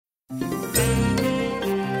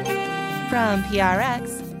From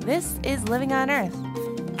PRX, this is Living on Earth.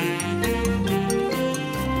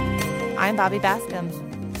 I'm Bobby Bascom.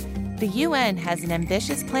 The UN has an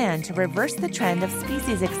ambitious plan to reverse the trend of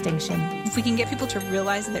species extinction. If we can get people to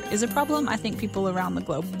realize that there is a problem, I think people around the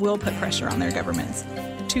globe will put pressure on their governments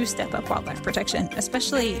to step up wildlife protection,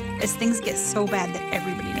 especially as things get so bad that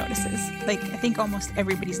everybody notices. I think almost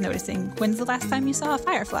everybody's noticing. When's the last time you saw a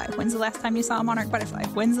firefly? When's the last time you saw a monarch butterfly?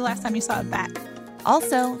 When's the last time you saw a bat?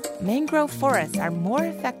 Also, mangrove forests are more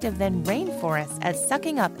effective than rainforests at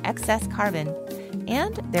sucking up excess carbon,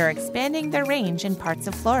 and they're expanding their range in parts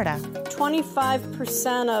of Florida.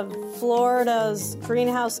 25% of Florida's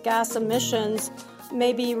greenhouse gas emissions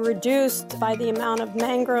may be reduced by the amount of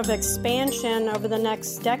mangrove expansion over the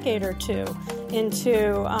next decade or two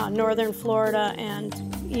into northern Florida and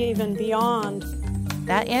even beyond.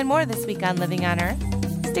 That and more this week on Living on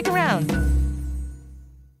Earth. Stick around.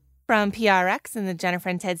 From PRX in the Jennifer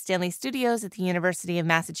and Ted Stanley Studios at the University of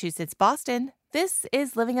Massachusetts, Boston, this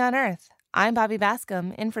is Living on Earth. I'm Bobby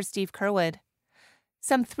Bascom, in for Steve Curwood.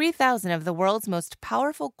 Some 3,000 of the world's most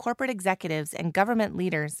powerful corporate executives and government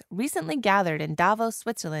leaders recently gathered in Davos,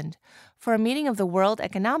 Switzerland, for a meeting of the World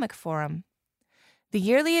Economic Forum. The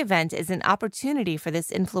yearly event is an opportunity for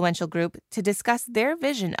this influential group to discuss their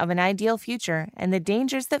vision of an ideal future and the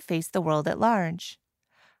dangers that face the world at large.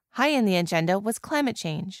 High in the agenda was climate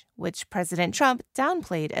change, which President Trump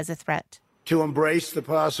downplayed as a threat. To embrace the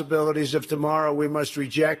possibilities of tomorrow, we must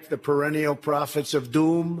reject the perennial prophets of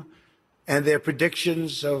doom and their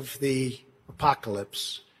predictions of the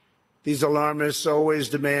apocalypse. These alarmists always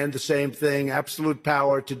demand the same thing: absolute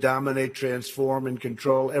power to dominate, transform, and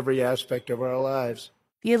control every aspect of our lives.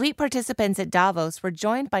 The elite participants at Davos were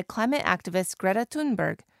joined by climate activist Greta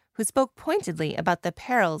Thunberg, who spoke pointedly about the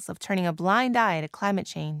perils of turning a blind eye to climate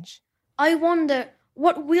change. I wonder,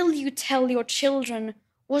 what will you tell your children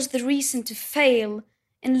was the reason to fail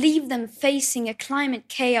and leave them facing a climate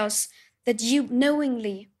chaos that you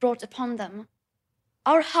knowingly brought upon them?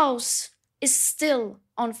 Our house is still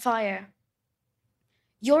on fire.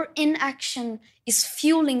 Your inaction is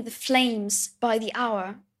fueling the flames by the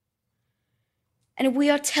hour. And we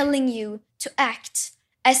are telling you to act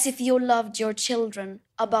as if you loved your children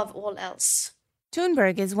above all else.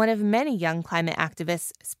 Thunberg is one of many young climate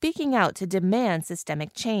activists speaking out to demand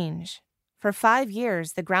systemic change. For 5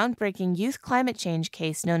 years, the groundbreaking youth climate change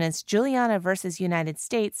case known as Juliana versus United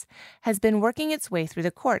States has been working its way through the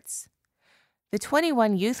courts. The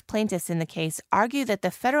 21 youth plaintiffs in the case argue that the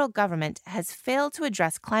federal government has failed to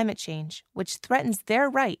address climate change, which threatens their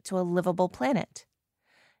right to a livable planet.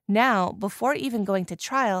 Now, before even going to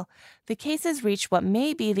trial, the case has reached what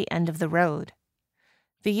may be the end of the road.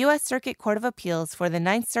 The U.S. Circuit Court of Appeals for the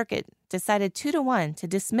Ninth Circuit decided 2-1 to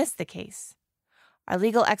dismiss the case. Our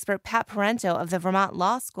legal expert Pat Parento of the Vermont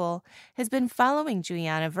Law School has been following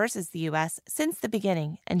Juliana versus the U.S. since the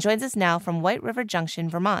beginning and joins us now from White River Junction,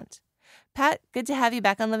 Vermont. Pat, good to have you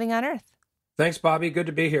back on Living on Earth. Thanks, Bobby. Good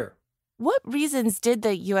to be here. What reasons did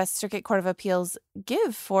the U.S. Circuit Court of Appeals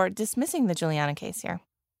give for dismissing the Juliana case here?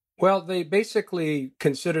 Well, they basically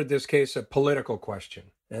considered this case a political question.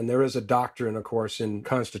 And there is a doctrine, of course, in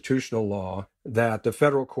constitutional law that the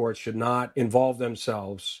federal courts should not involve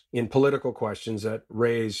themselves in political questions that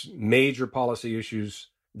raise major policy issues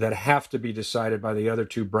that have to be decided by the other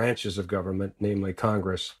two branches of government, namely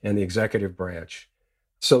Congress and the executive branch.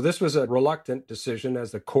 So this was a reluctant decision,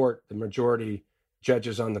 as the court, the majority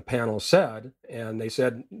judges on the panel said, and they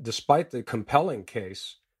said, despite the compelling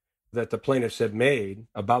case that the plaintiffs had made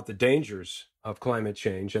about the dangers of climate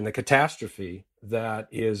change and the catastrophe that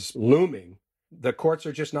is looming, the courts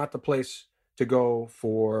are just not the place to go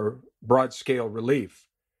for broad-scale relief.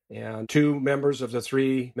 And 2 members of the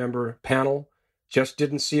 3-member panel just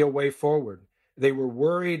didn't see a way forward. They were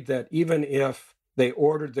worried that even if they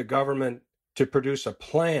ordered the government to produce a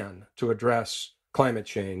plan to address climate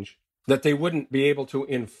change, that they wouldn't be able to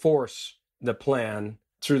enforce the plan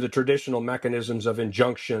through the traditional mechanisms of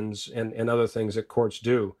injunctions and other things that courts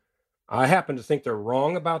do. I happen to think they're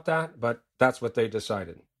wrong about that, but that's what they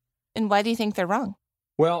decided. And why do you think they're wrong?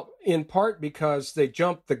 Well, in part because they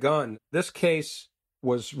jumped the gun. This case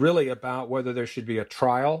was really about whether there should be a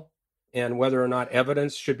trial and whether or not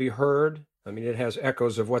evidence should be heard. I mean, it has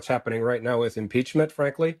echoes of what's happening right now with impeachment,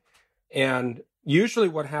 frankly. And usually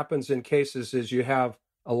what happens in cases is you have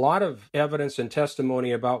a lot of evidence and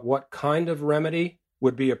testimony about what kind of remedy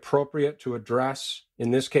would be appropriate to address, in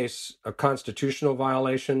this case, a constitutional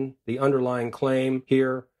violation. The underlying claim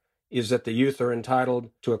here is that the youth are entitled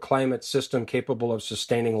to a climate system capable of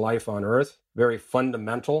sustaining life on Earth. Very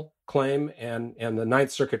fundamental claim, and the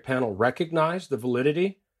Ninth Circuit panel recognized the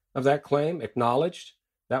validity of that claim, acknowledged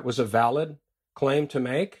that was a valid claim to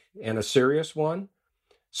make and a serious one.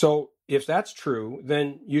 So if that's true,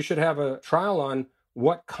 then you should have a trial on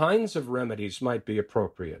what kinds of remedies might be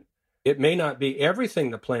appropriate. It may not be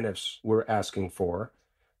everything the plaintiffs were asking for,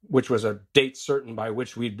 which was a date certain by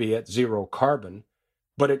which we'd be at zero carbon,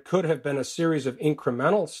 but it could have been a series of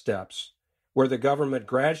incremental steps where the government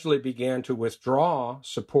gradually began to withdraw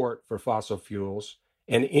support for fossil fuels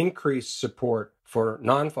and increase support for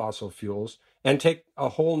non-fossil fuels and take a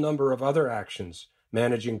whole number of other actions,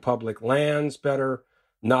 managing public lands better,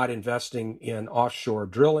 not investing in offshore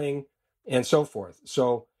drilling, and so forth.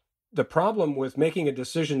 So the problem with making a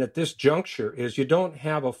decision at this juncture is you don't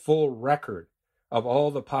have a full record of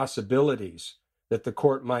all the possibilities that the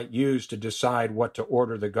court might use to decide what to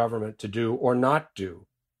order the government to do or not do.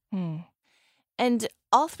 And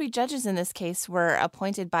all three judges in this case were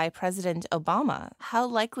appointed by President Obama. How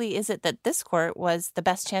likely is it that this court was the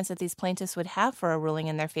best chance that these plaintiffs would have for a ruling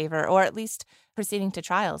in their favor, or at least proceeding to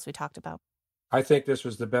trial, as we talked about? I think this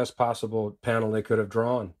was the best possible panel they could have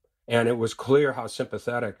drawn. And it was clear how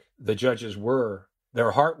sympathetic the judges were.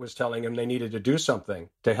 Their heart was telling them they needed to do something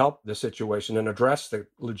to help the situation and address the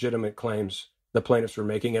legitimate claims the plaintiffs were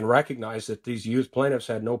making and recognize that these youth plaintiffs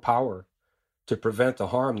had no power to prevent the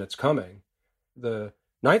harm that's coming. The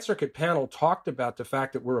Ninth Circuit panel talked about the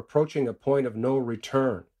fact that we're approaching a point of no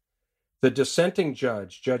return. The dissenting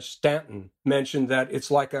judge, Judge Stanton, mentioned that it's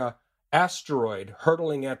like an asteroid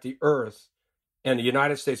hurtling at the Earth, and the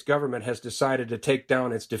United States government has decided to take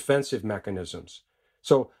down its defensive mechanisms.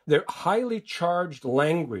 So there's highly charged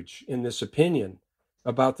language in this opinion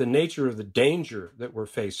about the nature of the danger that we're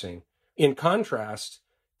facing, in contrast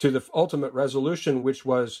to the ultimate resolution, which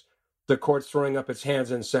was the court throwing up its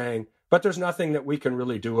hands and saying, but there's nothing that we can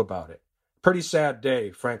really do about it. Pretty sad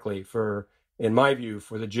day, frankly, in my view,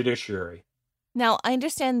 for the judiciary. Now, I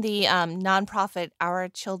understand the nonprofit Our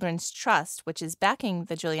Children's Trust, which is backing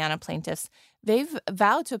the Juliana plaintiffs, they've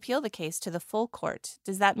vowed to appeal the case to the full court.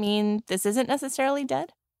 Does that mean this isn't necessarily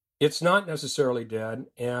dead? It's not necessarily dead,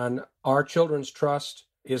 and Our Children's Trust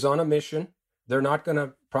is on a mission. They're not going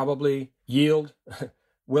to probably yield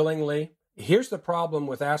willingly. Here's the problem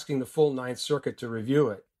with asking the full Ninth Circuit to review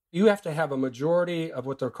it. You have to have a majority of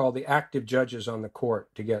what they're called the active judges on the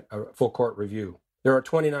court to get a full court review. There are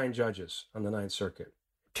 29 judges on the Ninth Circuit.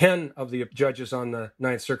 10 of the judges on the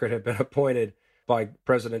Ninth Circuit have been appointed by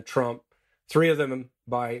President Trump, 3 of them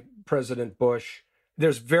by President Bush.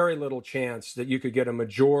 There's very little chance that you could get a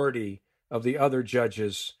majority of the other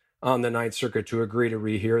judges on the Ninth Circuit to agree to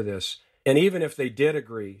rehear this. And even if they did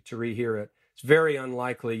agree to rehear it, it's very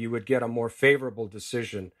unlikely you would get a more favorable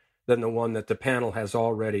decision than the one that the panel has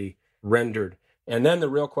already rendered. And then the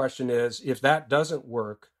real question is, if that doesn't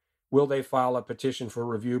work, will they file a petition for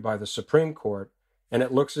review by the Supreme Court? And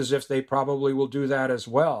it looks as if they probably will do that as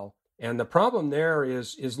well. And the problem there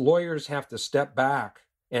is lawyers have to step back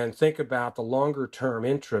and think about the longer term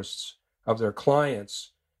interests of their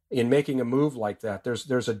clients in making a move like that.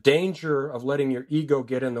 There's a danger of letting your ego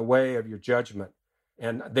get in the way of your judgment.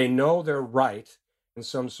 And they know they're right in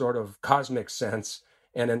some sort of cosmic sense.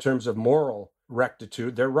 And in terms of moral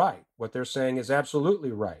rectitude, they're right. What they're saying is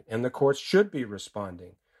absolutely right. And the courts should be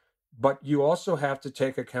responding. But you also have to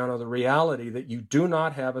take account of the reality that you do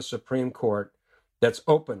not have a Supreme Court that's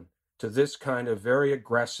open to this kind of very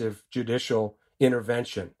aggressive judicial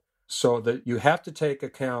intervention. So that you have to take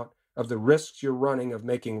account of the risks you're running of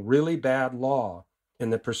making really bad law in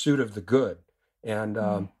the pursuit of the good. And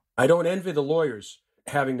I don't envy the lawyers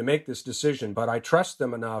having to make this decision, but I trust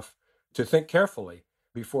them enough to think carefully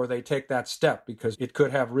before they take that step, because it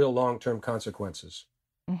could have real long-term consequences.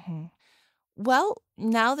 Mm-hmm. Well,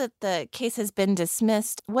 now that the case has been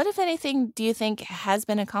dismissed, what, if anything, do you think has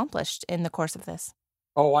been accomplished in the course of this?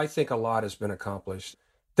 Oh, I think a lot has been accomplished.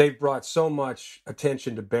 They've brought so much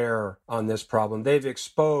attention to bear on this problem. They've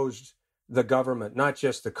exposed the government, not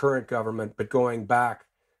just the current government, but going back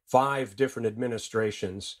 5 different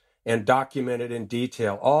administrations, and documented in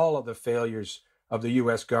detail all of the failures of the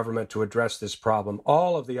U.S. government to address this problem,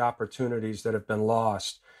 all of the opportunities that have been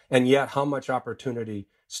lost, and yet how much opportunity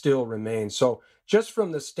still remains. So just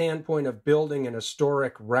from the standpoint of building an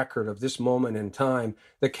historic record of this moment in time,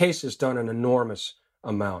 the case has done an enormous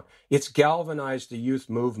amount. It's galvanized the youth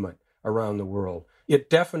movement around the world. It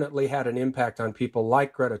definitely had an impact on people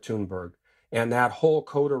like Greta Thunberg and that whole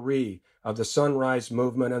coterie of the Sunrise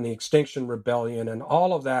Movement and the Extinction Rebellion and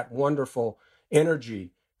all of that wonderful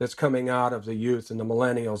energy that's coming out of the youth and the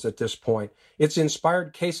millennials at this point. It's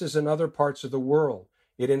inspired cases in other parts of the world.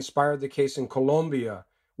 It inspired the case in Colombia,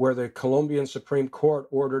 where the Colombian Supreme Court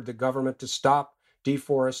ordered the government to stop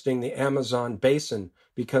deforesting the Amazon basin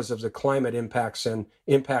because of the climate impacts and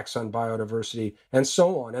impacts on biodiversity, and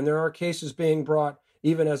so on. And there are cases being brought,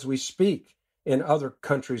 even as we speak, in other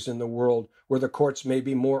countries in the world where the courts may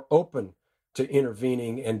be more open to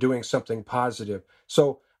intervening and doing something positive.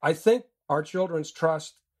 So I think our Children's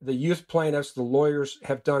Trust, the youth plaintiffs, the lawyers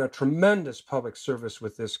have done a tremendous public service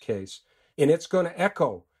with this case. And it's going to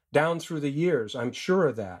echo down through the years. I'm sure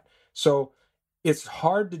of that. So it's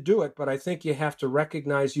hard to do it, but I think you have to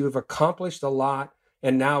recognize you have accomplished a lot,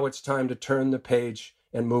 and now it's time to turn the page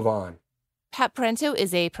and move on. Pat Parenteau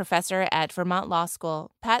is a professor at Vermont Law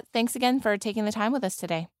School. Pat, thanks again for taking the time with us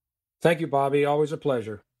today. Thank you, Bobby. Always a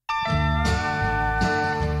pleasure.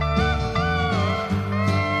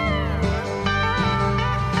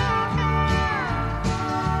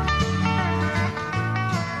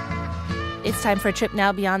 It's time for a trip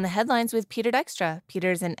now beyond the headlines with Peter Dykstra.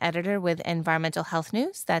 Peter's an editor with Environmental Health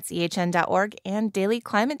News. That's ehn.org and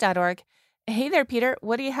dailyclimate.org. Hey there, Peter.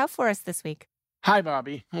 What do you have for us this week? Hi,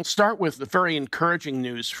 Bobby. We'll start with the very encouraging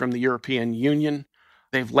news from the European Union.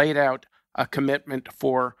 They've laid out a commitment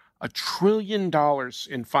for $1 trillion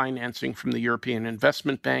in financing from the European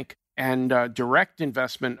Investment Bank and direct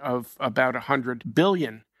investment of about $100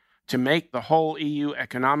 billion to make the whole EU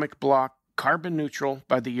economic bloc carbon neutral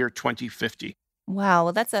by the year 2050. Wow,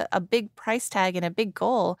 well, that's a big price tag and a big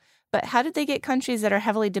goal. But how did they get countries that are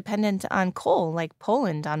heavily dependent on coal, like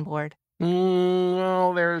Poland, on board?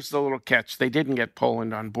 Well, there's the little catch. They didn't get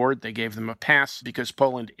Poland on board. They gave them a pass because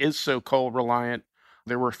Poland is so coal reliant.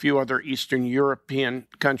 There were a few other Eastern European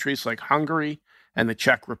countries like Hungary and the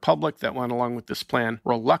Czech Republic that went along with this plan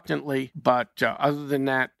reluctantly. But other than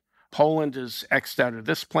that, Poland is X'd out of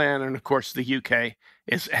this plan. And of course, the UK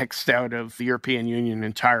is X'd out of the European Union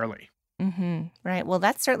entirely. Mm-hmm. Right. Well,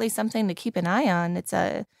 that's certainly something to keep an eye on. It's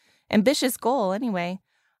a ambitious goal anyway.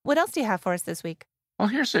 What else do you have for us this week? Well,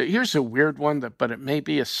 here's a weird one, but it may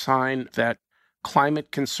be a sign that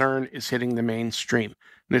climate concern is hitting the mainstream.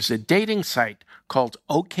 There's a dating site called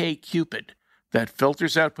OkCupid that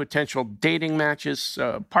filters out potential dating matches,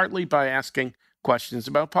 partly by asking questions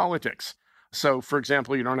about politics. So, for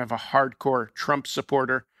example, you don't have a hardcore Trump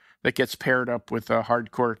supporter that gets paired up with a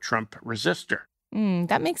hardcore Trump resistor.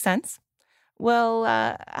 That makes sense. Well,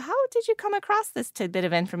 how did you come across this tidbit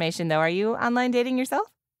of information, though? Are you online dating yourself?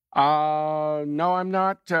 No, I'm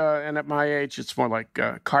not. And at my age, it's more like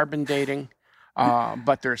carbon dating.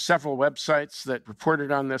 But there are several websites that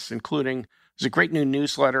reported on this, including there's a great new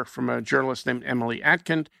newsletter from a journalist named Emily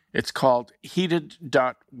Atkin. It's called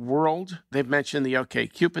heated.world. They've mentioned the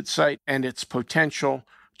OkCupid site and its potential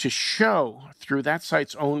to show through that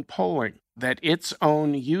site's own polling that its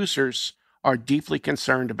own users are deeply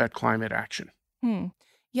concerned about climate action.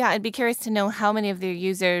 Yeah, I'd be curious to know how many of their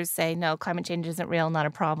users say, no, climate change isn't real, not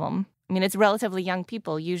a problem. I mean, it's relatively young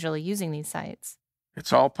people usually using these sites.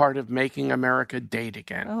 It's all part of making America date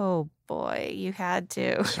again. Oh, boy, you had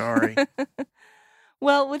to. Sorry.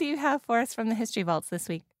 Well, what do you have for us from the History Vaults this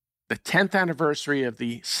week? The 10th anniversary of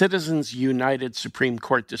the Citizens United Supreme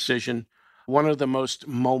Court decision, one of the most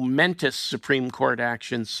momentous Supreme Court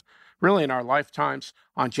actions really in our lifetimes.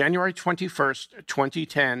 On January 21st,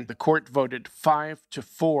 2010, the court voted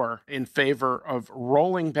 5-4 in favor of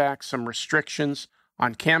rolling back some restrictions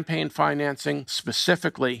on campaign financing,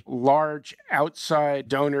 specifically large outside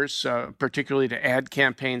donors, particularly to ad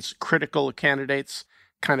campaigns critical of candidates,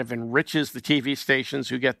 kind of enriches the TV stations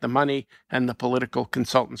who get the money and the political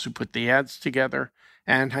consultants who put the ads together,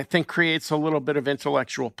 and I think creates a little bit of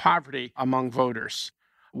intellectual poverty among voters.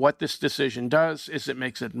 What this decision does is it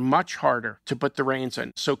makes it much harder to put the reins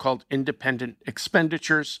on so-called independent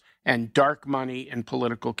expenditures and dark money in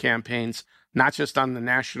political campaigns, not just on the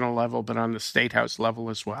national level, but on the state house level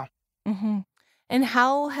as well. Mm-hmm. And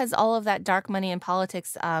how has all of that dark money in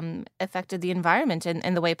politics affected the environment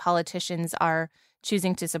and the way politicians are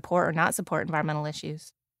choosing to support or not support environmental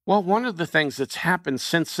issues? Well, one of the things that's happened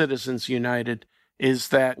since Citizens United is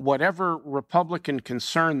that whatever Republican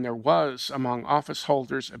concern there was among office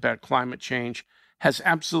holders about climate change has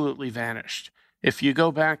absolutely vanished. If you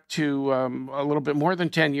go back to a little bit more than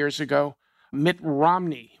 10 years ago, Mitt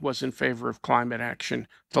Romney was in favor of climate action.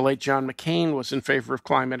 The late John McCain was in favor of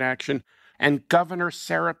climate action. And Governor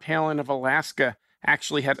Sarah Palin of Alaska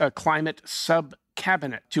actually had a climate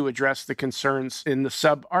sub-cabinet to address the concerns in the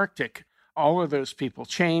subarctic. All of those people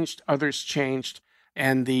changed, others changed,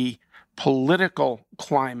 and the political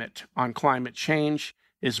climate on climate change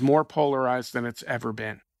is more polarized than it's ever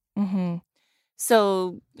been. Mm-hmm.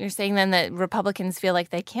 So you're saying then that Republicans feel like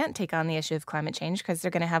they can't take on the issue of climate change because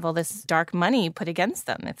they're going to have all this dark money put against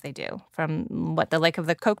them if they do, from the like of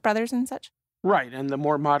the Koch brothers and such? Right, and the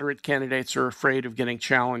more moderate candidates are afraid of getting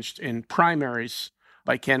challenged in primaries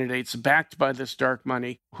by candidates backed by this dark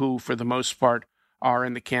money, who, for the most part, are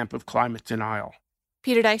in the camp of climate denial.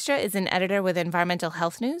 Peter Dykstra is an editor with Environmental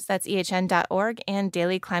Health News. That's ehn.org and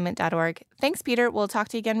dailyclimate.org. Thanks, Peter. We'll talk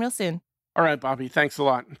to you again real soon. All right, Bobby. Thanks a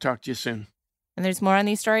lot. Talk to you soon. And there's more on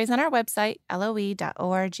these stories on our website,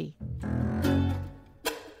 loe.org.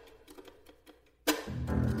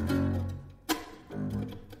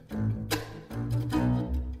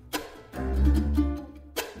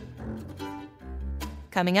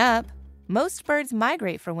 Coming up, most birds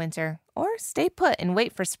migrate for winter or stay put and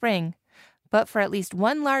wait for spring. But for at least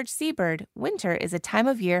one large seabird, winter is a time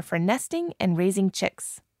of year for nesting and raising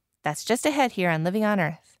chicks. That's just ahead here on Living on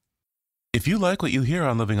Earth. If you like what you hear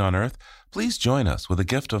on Living on Earth, please join us with a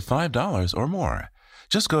gift of $5 or more.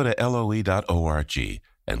 Just go to loe.org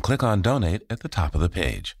and click on Donate at the top of the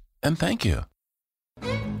page. And thank you.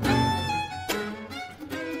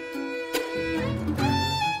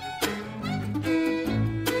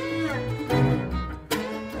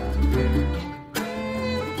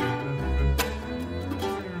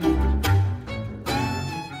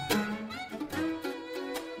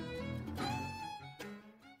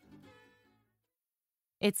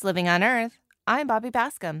 It's Living on Earth. I'm Bobby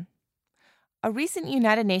Bascom. A recent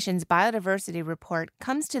United Nations biodiversity report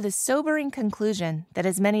comes to the sobering conclusion that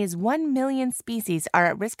as many as 1 million species are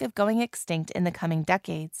at risk of going extinct in the coming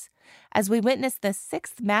decades, as we witness the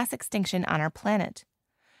 6th mass extinction on our planet.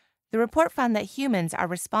 The report found that humans are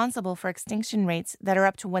responsible for extinction rates that are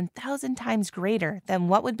up to 1,000 times greater than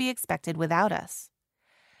what would be expected without us.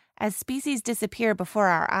 As species disappear before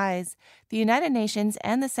our eyes, the United Nations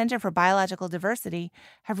and the Center for Biological Diversity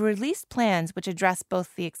have released plans which address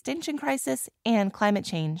both the extinction crisis and climate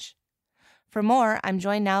change. For more, I'm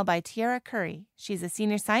joined now by Tiara Curry. She's a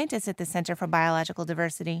senior scientist at the Center for Biological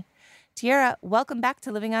Diversity. Tiara, welcome back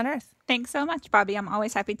to Living on Earth. Thanks so much, Bobby. I'm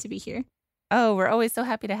always happy to be here. Oh, we're always so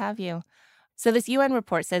happy to have you. So this UN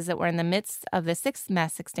report says that we're in the midst of the 6th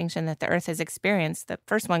mass extinction that the Earth has experienced, the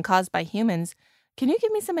first one caused by humans. Can you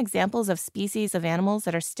give me some examples of species of animals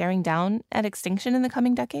that are staring down at extinction in the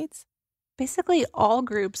coming decades? Basically, all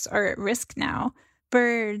groups are at risk now.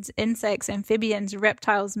 Birds, insects, amphibians,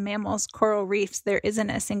 reptiles, mammals, coral reefs. There isn't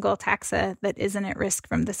a single taxa that isn't at risk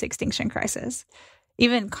from this extinction crisis.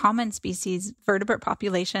 Even common species, vertebrate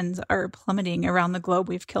populations are plummeting around the globe.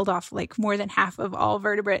 We've killed off like more than half of all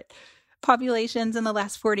vertebrate populations in the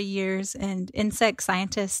last 40 years, and insect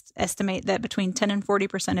scientists estimate that between 10 and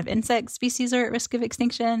 40% of insect species are at risk of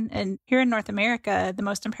extinction. And here in North America, the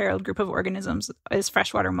most imperiled group of organisms is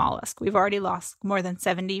freshwater mollusk. We've already lost more than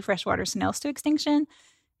 70 freshwater snails to extinction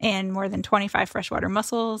and more than 25 freshwater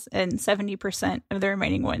mussels, and 70% of the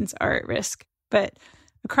remaining ones are at risk. But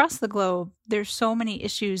across the globe, there's so many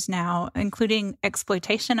issues now, including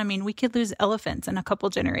exploitation. I mean, we could lose elephants in a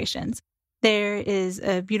couple generations. There is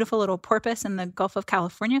a beautiful little porpoise in the Gulf of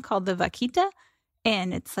California called the vaquita,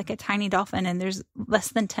 and it's like a tiny dolphin, and there's less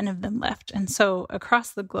than 10 of them left. And so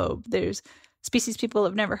across the globe, there's species people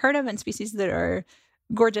have never heard of and species that are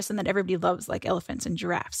gorgeous and that everybody loves, like elephants and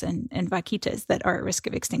giraffes and vaquitas that are at risk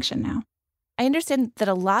of extinction now. I understand that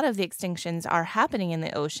a lot of the extinctions are happening in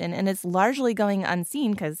the ocean, and it's largely going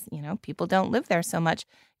unseen because, people don't live there so much.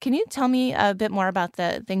 Can you tell me a bit more about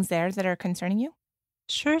the things there that are concerning you?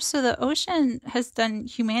 Sure. So the ocean has done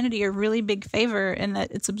humanity a really big favor in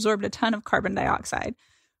that it's absorbed a ton of carbon dioxide,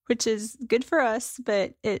 which is good for us,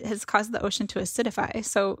 but it has caused the ocean to acidify.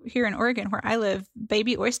 So here in Oregon, where I live,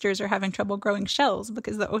 baby oysters are having trouble growing shells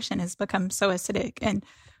because the ocean has become so acidic. And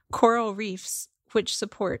coral reefs, which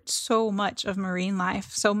support so much of marine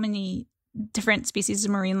life, so many different species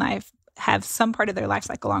of marine life have some part of their life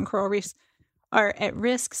cycle on coral reefs, are at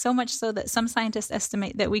risk, so much so that some scientists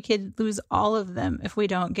estimate that we could lose all of them if we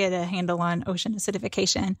don't get a handle on ocean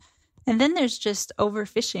acidification. And then there's just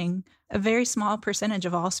overfishing. A very small percentage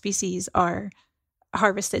of all species are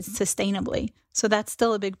harvested sustainably. So that's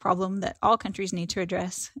still a big problem that all countries need to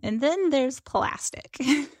address. And then there's plastic,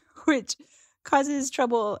 which causes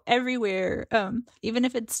trouble everywhere. Even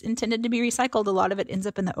if it's intended to be recycled, a lot of it ends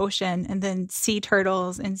up in the ocean, and then sea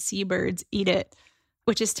turtles and seabirds eat it,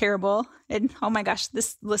 which is terrible. And oh my gosh,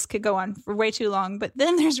 this list could go on for way too long. But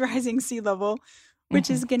then there's rising sea level, which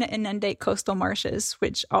is going to inundate coastal marshes,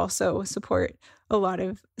 which also support a lot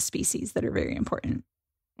of species that are very important.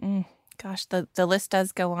 Gosh, the list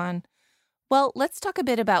does go on. Well, let's talk a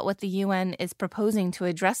bit about what the UN is proposing to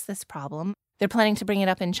address this problem. They're planning to bring it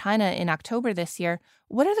up in China in October this year.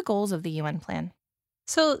 What are the goals of the UN plan?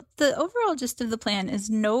 So the overall gist of the plan is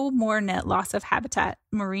no more net loss of habitat,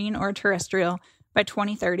 marine or terrestrial, by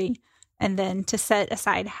 2030. and then to set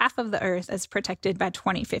aside half of the earth as protected by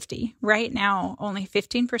 2050. Right now, only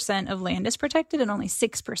 15% of land is protected and only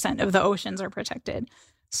 6% of the oceans are protected.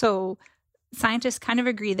 So scientists kind of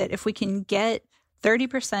agree that if we can get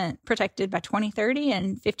 30% protected by 2030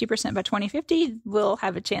 and 50% by 2050, we'll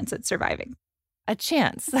have a chance at surviving. A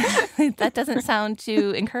chance? That doesn't sound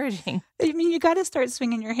too encouraging. I mean, you got to start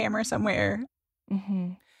swinging your hammer somewhere.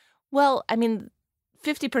 Mm-hmm. Well, I mean,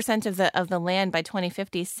 50% of the land by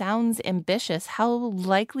 2050 sounds ambitious. How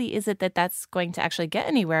likely is it that that's going to actually get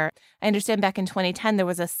anywhere? I understand back in 2010, there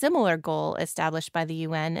was a similar goal established by the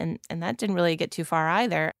UN, and that didn't really get too far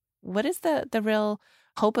either. What is the real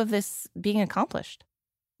hope of this being accomplished?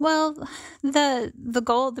 Well,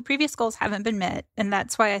 the previous goals haven't been met. And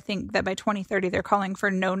that's why I think that by 2030, they're calling for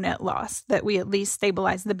no net loss, that we at least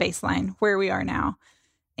stabilize the baseline where we are now.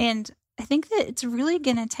 And I think that it's really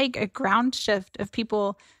going to take a ground shift of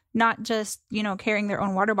people not just, carrying their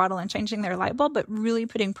own water bottle and changing their light bulb, but really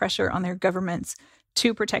putting pressure on their governments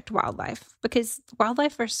to protect wildlife, because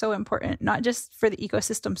wildlife are so important, not just for the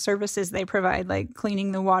ecosystem services they provide, like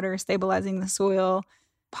cleaning the water, stabilizing the soil,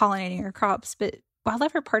 pollinating our crops, but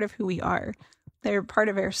wildlife are part of who we are. They're part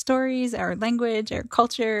of our stories, our language, our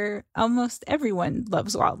culture. Almost everyone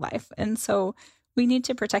loves wildlife. And so we need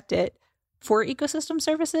to protect it for ecosystem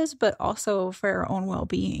services, but also for our own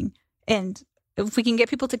well-being. And if we can get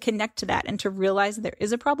people to connect to that and to realize there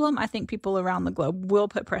is a problem, I think people around the globe will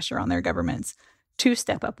put pressure on their governments to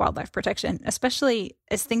step up wildlife protection, especially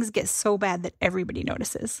as things get so bad that everybody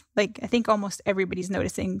notices. Like, I think almost everybody's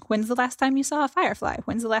noticing, when's the last time you saw a firefly?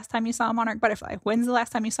 When's the last time you saw a monarch butterfly? When's the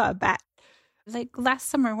last time you saw a bat? Like last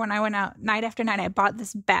summer when I went out night after night, I bought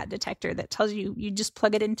this bat detector that tells you just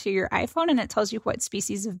plug it into your iPhone and it tells you what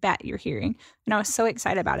species of bat you're hearing. And I was so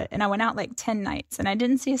excited about it. And I went out like 10 nights and I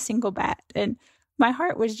didn't see a single bat. And my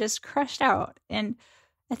heart was just crushed out. And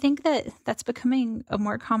I think that that's becoming a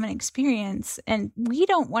more common experience. And we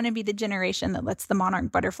don't want to be the generation that lets the monarch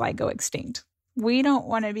butterfly go extinct. We don't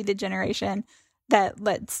want to be the generation that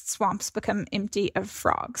lets swamps become empty of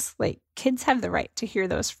frogs. Like, kids have the right to hear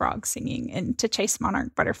those frogs singing and to chase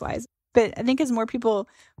monarch butterflies. But I think as more people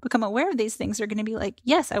become aware of these things, they're going to be like,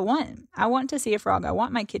 yes, I want to see a frog. I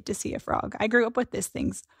want my kid to see a frog. I grew up with these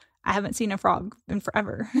things. I haven't seen a frog in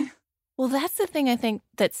forever. Well, that's the thing I think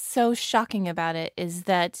that's so shocking about it, is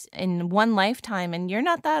that in one lifetime, and you're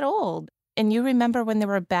not that old, and you remember when there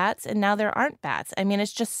were bats and now there aren't bats. I mean,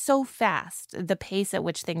 it's just so fast, the pace at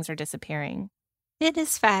which things are disappearing. It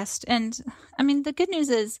is fast. And I mean, the good news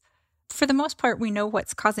is, for the most part, we know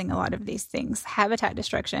what's causing a lot of these things: habitat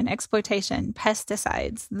destruction, exploitation,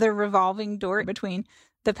 pesticides, the revolving door between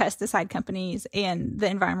the pesticide companies and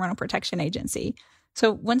the Environmental Protection Agency.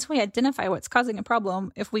 So once we identify what's causing a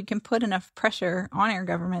problem, if we can put enough pressure on our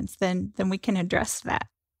governments, then we can address that.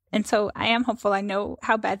 And so I am hopeful. I know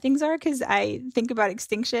how bad things are because I think about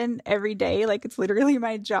extinction every day. Like, it's literally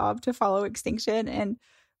my job to follow extinction.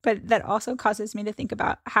 But that also causes me to think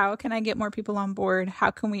about, how can I get more people on board?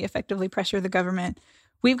 How can we effectively pressure the government?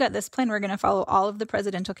 We've got this plan. We're going to follow all of the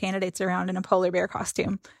presidential candidates around in a polar bear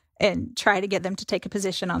costume and try to get them to take a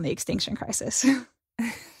position on the extinction crisis.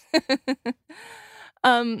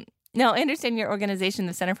 Now, I understand your organization,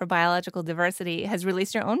 the Center for Biological Diversity, has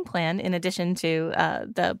released your own plan in addition to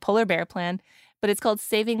the polar bear plan, but it's called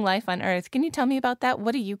Saving Life on Earth. Can you tell me about that?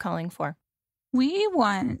 What are you calling for? We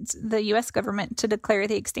want the U.S. government to declare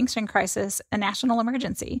the extinction crisis a national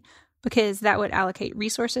emergency, because that would allocate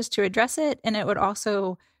resources to address it, and it would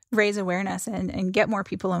also raise awareness and get more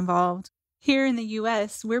people involved. Here in the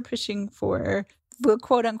U.S., we're pushing for the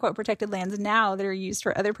quote-unquote protected lands now that are used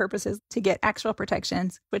for other purposes to get actual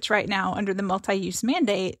protections, which right now, under the multi-use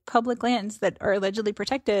mandate, public lands that are allegedly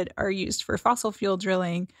protected are used for fossil fuel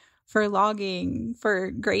drilling, for logging,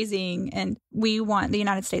 for grazing. And we want the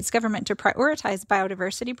United States government to prioritize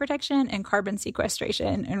biodiversity protection and carbon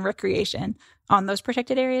sequestration and recreation on those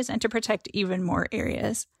protected areas, and to protect even more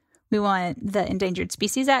areas. We want the Endangered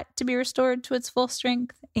Species Act to be restored to its full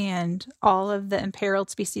strength, and all of the imperiled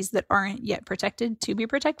species that aren't yet protected to be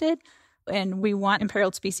protected. And we want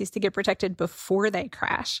imperiled species to get protected before they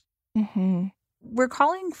crash. Mm-hmm. We're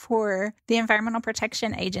calling for the Environmental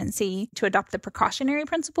Protection Agency to adopt the precautionary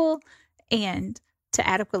principle and to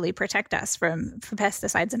adequately protect us from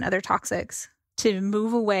pesticides and other toxics, to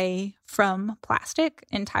move away from plastic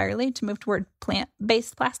entirely, to move toward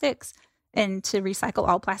plant-based plastics, and to recycle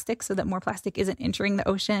all plastic so that more plastic isn't entering the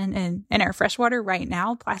ocean and our freshwater. Right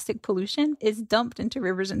now, plastic pollution is dumped into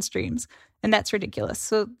rivers and streams, and that's ridiculous.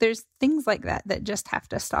 So there's things like that just have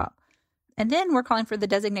to stop. And then we're calling for the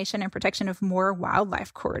designation and protection of more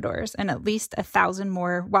wildlife corridors and at least 1,000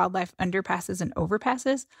 more wildlife underpasses and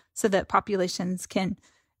overpasses so that populations can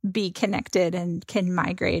be connected and can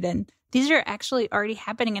migrate. And these are actually already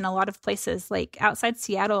happening in a lot of places, like outside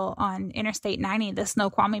Seattle on Interstate 90, the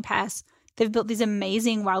Snoqualmie Pass. They've built these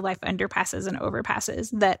amazing wildlife underpasses and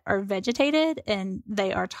overpasses that are vegetated, and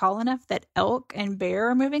they are tall enough that elk and bear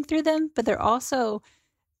are moving through them, but they're also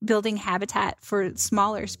building habitat for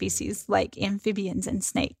smaller species like amphibians and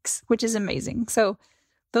snakes, which is amazing. So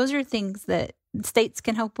those are things that states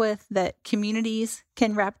can help with, that communities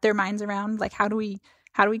can wrap their minds around. Like, how do we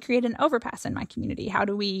create an overpass in my community? How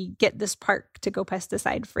do we get this park to go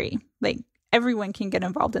pesticide free? Like, everyone can get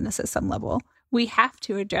involved in this at some level. We have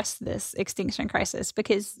to address this extinction crisis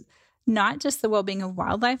because not just the well-being of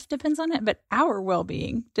wildlife depends on it, but our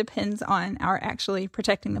well-being depends on our actually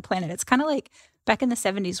protecting the planet. It's kind of like back in the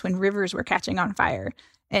 70s when rivers were catching on fire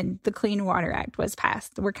and the Clean Water Act was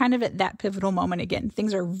passed. We're kind of at that pivotal moment again.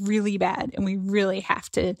 Things are really bad, and we really have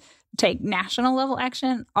to take national level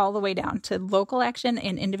action all the way down to local action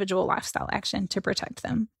and individual lifestyle action to protect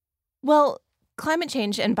them. Well, climate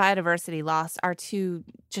change and biodiversity loss are two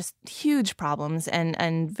just huge problems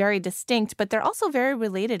and very distinct, but they're also very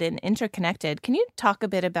related and interconnected. Can you talk a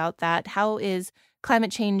bit about that? How is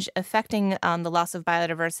climate change affecting the loss of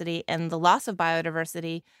biodiversity, and the loss of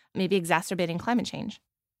biodiversity maybe exacerbating climate change?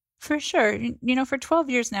 For sure. For 12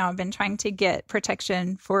 years now, I've been trying to get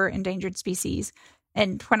protection for endangered species.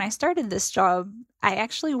 And when I started this job, I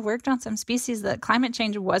actually worked on some species that climate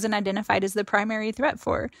change wasn't identified as the primary threat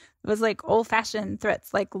for. It was like old-fashioned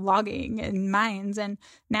threats like logging and mines. And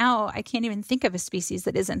now I can't even think of a species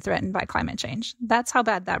that isn't threatened by climate change. That's how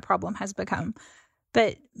bad that problem has become.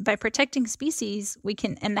 But by protecting species, we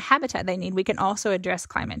can, and the habitat they need, we can also address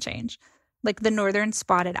climate change. Like the northern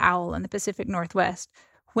spotted owl in the Pacific Northwest,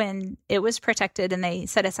 when it was protected and they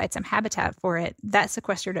set aside some habitat for it, that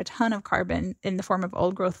sequestered a ton of carbon in the form of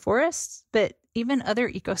old growth forests. But even other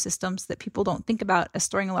ecosystems that people don't think about as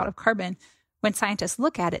storing a lot of carbon, when scientists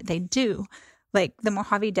look at it, they do. Like the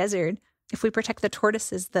Mojave Desert, if we protect the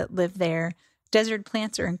tortoises that live there, desert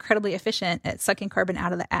plants are incredibly efficient at sucking carbon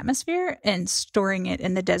out of the atmosphere and storing it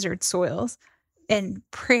in the desert soils. And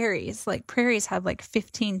prairies have like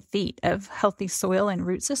 15 feet of healthy soil and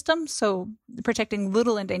root systems. So protecting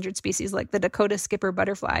little endangered species like the Dakota skipper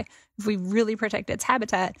butterfly, if we really protect its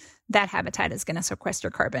habitat, that habitat is going to sequester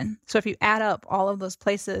carbon. So if you add up all of those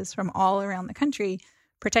places from all around the country,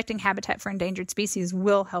 protecting habitat for endangered species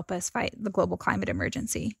will help us fight the global climate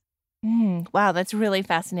emergency. Wow, that's really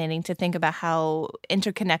fascinating to think about how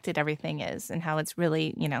interconnected everything is and how it's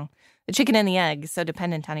really, the chicken and the egg, so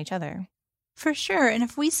dependent on each other. For sure. And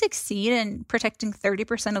if we succeed in protecting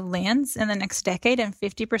 30% of lands in the next decade and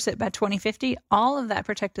 50% by 2050, all of that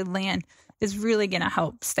protected land is really going to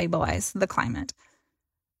help stabilize the climate.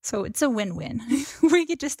 So it's a win-win. We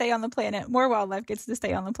get to stay on the planet. More wildlife gets to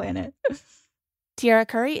stay on the planet. Tiara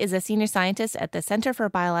Curry is a senior scientist at the Center for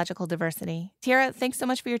Biological Diversity. Tiara, thanks so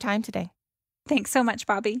much for your time today. Thanks so much,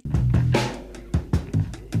 Bobby.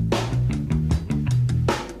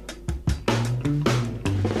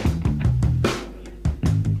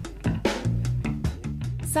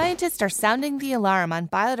 Scientists are sounding the alarm on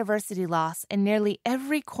biodiversity loss in nearly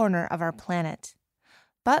every corner of our planet.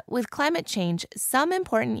 But with climate change, some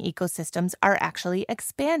important ecosystems are actually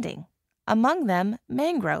expanding. Among them,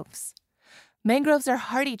 mangroves. Mangroves are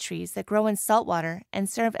hardy trees that grow in saltwater and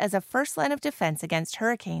serve as a first line of defense against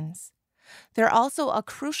hurricanes. They're also a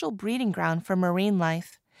crucial breeding ground for marine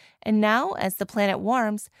life. And now, as the planet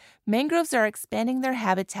warms, mangroves are expanding their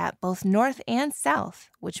habitat both north and south,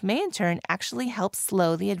 which may in turn actually help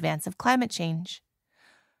slow the advance of climate change.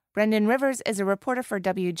 Brendan Rivers is a reporter for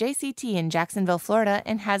WJCT in Jacksonville, Florida,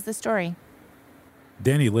 and has the story.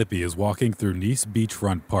 Danny Lippy is walking through Nice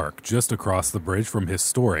Beachfront Park just across the bridge from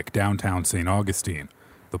historic downtown St. Augustine.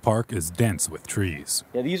 The park is dense with trees.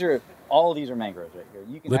 Yeah, all of these are mangroves right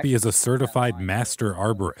here. Lippy is a certified master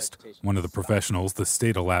arborist, one of the professionals the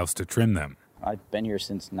state allows to trim them. I've been here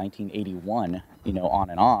since 1981, on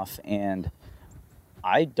and off, and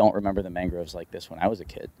I don't remember the mangroves like this when I was a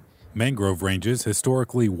kid. Mangrove ranges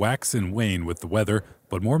historically wax and wane with the weather,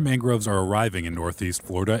 but more mangroves are arriving in northeast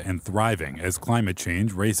Florida and thriving as climate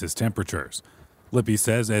change raises temperatures. Lippy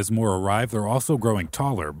says as more arrive, they're also growing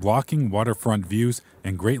taller, blocking waterfront views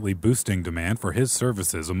and greatly boosting demand for his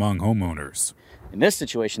services among homeowners. In this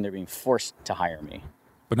situation, they're being forced to hire me.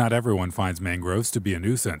 But not everyone finds mangroves to be a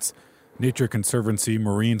nuisance. Nature Conservancy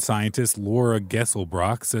marine scientist Laura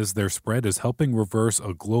Gesselbrock says their spread is helping reverse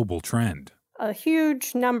a global trend. A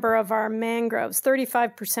huge number of our mangroves,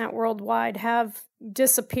 35% worldwide, have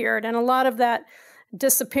disappeared. And a lot of that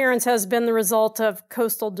disappearance has been the result of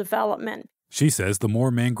coastal development. She says the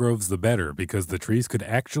more mangroves, the better, because the trees could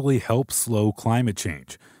actually help slow climate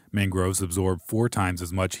change. Mangroves absorb 4 times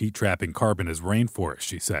as much heat-trapping carbon as rainforests,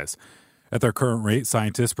 she says. At their current rate,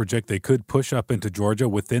 scientists project they could push up into Georgia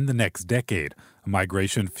within the next decade, a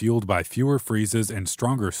migration fueled by fewer freezes and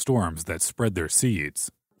stronger storms that spread their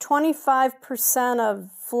seeds. 25% of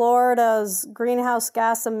Florida's greenhouse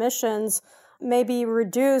gas emissions may be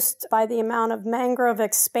reduced by the amount of mangrove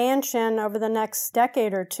expansion over the next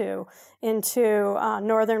decade or two into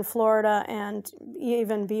northern Florida and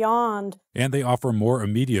even beyond. And they offer more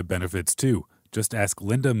immediate benefits, too. Just ask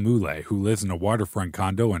Linda Moulet, who lives in a waterfront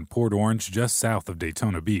condo in Port Orange just south of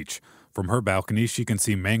Daytona Beach. From her balcony, she can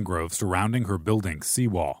see mangroves surrounding her building's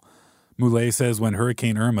seawall. Moulet says when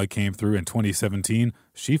Hurricane Irma came through in 2017,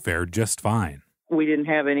 she fared just fine. We didn't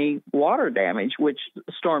have any water damage, which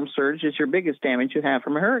storm surge is your biggest damage you have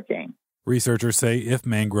from a hurricane. Researchers say if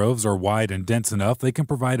mangroves are wide and dense enough, they can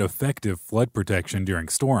provide effective flood protection during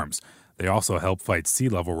storms. They also help fight sea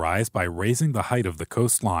level rise by raising the height of the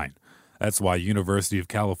coastline. That's why University of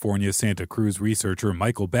California, Santa Cruz researcher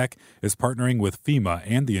Michael Beck is partnering with FEMA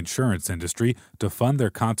and the insurance industry to fund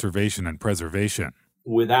their conservation and preservation.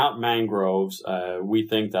 Without mangroves, we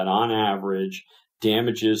think that on average,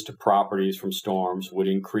 damages to properties from storms would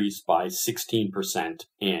increase by 16%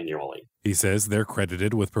 annually. He says they're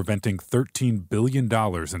credited with preventing $13 billion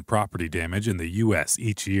in property damage in the U.S.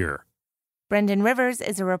 each year. Brendan Rivers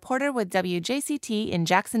is a reporter with WJCT in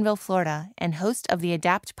Jacksonville, Florida, and host of the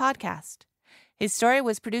Adapt podcast. His story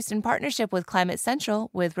was produced in partnership with Climate Central,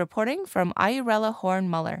 with reporting from Ayurella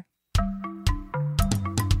Horn-Muller.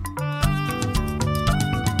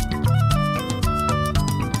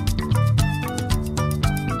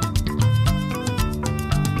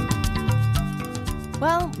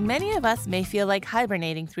 Well, many of us may feel like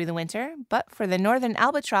hibernating through the winter, but for the northern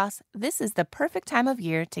albatross, this is the perfect time of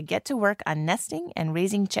year to get to work on nesting and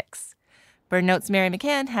raising chicks. BirdNote's Mary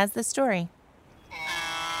McCann has the story.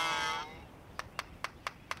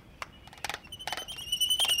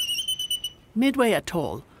 Midway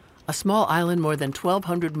Atoll, a small island more than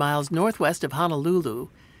 1,200 miles northwest of Honolulu,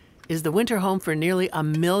 is the winter home for nearly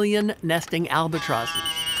 1 million nesting albatrosses.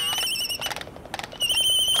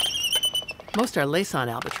 Most are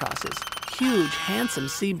Laysan albatrosses, huge, handsome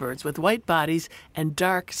seabirds with white bodies and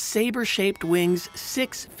dark, saber-shaped wings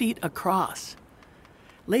 6 feet across.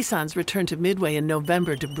 Laysans return to Midway in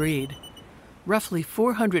November to breed. Roughly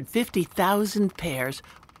 450,000 pairs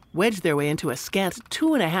wedge their way into a scant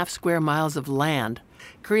 2.5 square miles of land,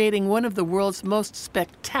 creating one of the world's most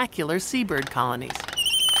spectacular seabird colonies.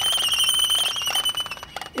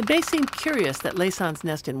 It may seem curious that Laysans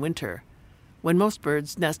nest in winter, when most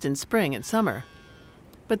birds nest in spring and summer.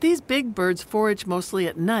 But these big birds forage mostly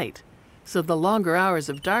at night, so the longer hours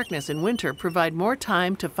of darkness in winter provide more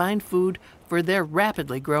time to find food for their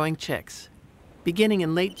rapidly growing chicks. Beginning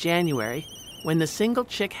in late January, when the single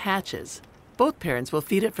chick hatches, both parents will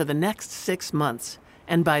feed it for the next 6 months,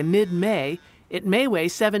 and by mid-May, it may weigh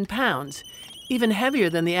 7 pounds, even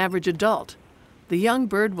heavier than the average adult. The young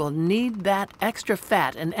bird will need that extra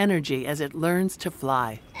fat and energy as it learns to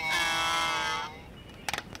fly.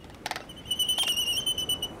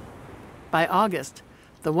 By August,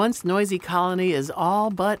 the once noisy colony is all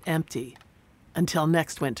but empty. Until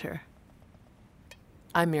next winter.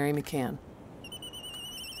 I'm Mary McCann.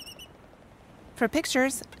 For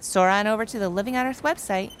pictures, soar on over to the Living on Earth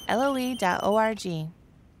website, loe.org.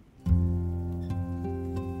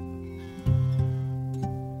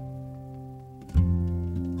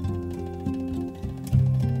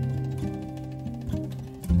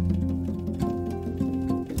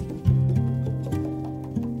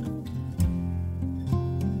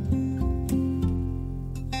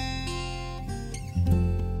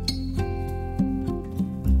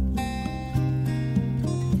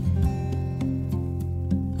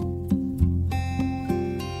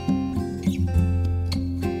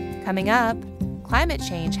 Coming up, climate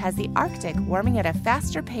change has the Arctic warming at a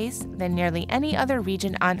faster pace than nearly any other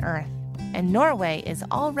region on Earth, and Norway is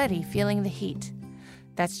already feeling the heat.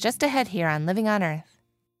 That's just ahead here on Living on Earth.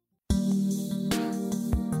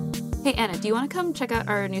 Hey, Anna, do you want to come check out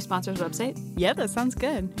our new sponsor's website? Yeah, that sounds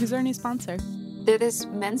good. Who's our new sponsor? They're this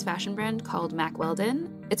men's fashion brand called Mack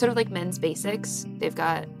Weldon. It's sort of like men's basics. They've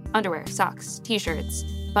got underwear, socks, t-shirts,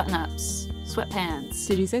 button-ups, sweatpants.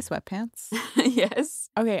 Did you say sweatpants? Yes.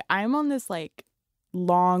 Okay, I'm on this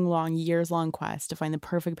long, years-long quest to find the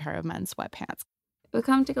perfect pair of men's sweatpants. Well,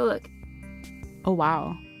 come take a look. Oh,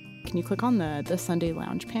 wow. Can you click on the Sunday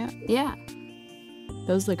lounge pant? Yeah.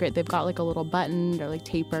 Those look great. They've got a little button. They're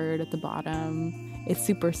tapered at the bottom. it's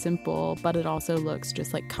super simple, but it also looks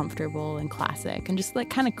just like comfortable and classic and just like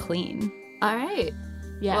kind of clean. All right.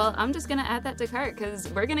 Yeah. Well, I'm just going to add that to cart because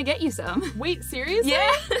we're going to get you some. Wait, seriously?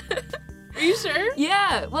 Yeah. Are you sure?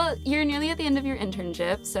 Yeah. Well, you're nearly at the end of your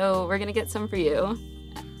internship, so we're going to get some for you.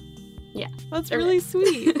 Yeah. That's really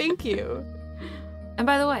sweet. Thank you. And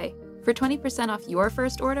by the way, for 20% off your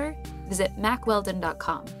first order, visit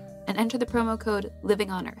macweldon.com and enter the promo code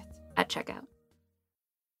LivingOnEarth at checkout.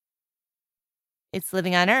 It's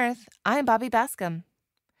Living on Earth. I'm Bobby Bascom.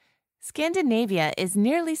 Scandinavia is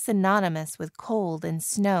nearly synonymous with cold and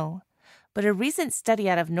snow, but a recent study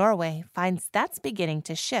out of Norway finds that's beginning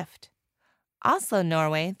to shift. Oslo,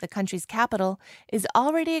 Norway, the country's capital, is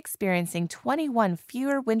already experiencing 21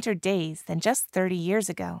 fewer winter days than just 30 years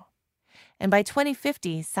ago. And by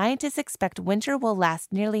 2050, scientists expect winter will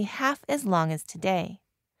last nearly half as long as today.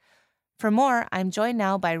 For more, I'm joined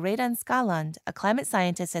now by Reidun Skaland, a climate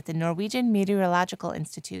scientist at the Norwegian Meteorological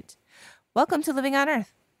Institute. Welcome to Living on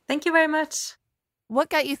Earth. Thank you very much. What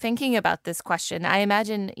got you thinking about this question? I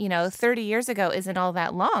imagine, 30 years ago isn't all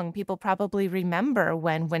that long. People probably remember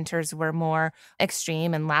when winters were more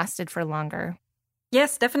extreme and lasted for longer.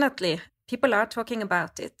 Yes, definitely. People are talking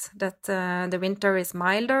about it, that the winter is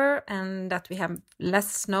milder and that we have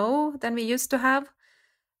less snow than we used to have.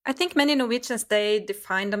 I think many Norwegians, they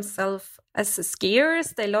define themselves as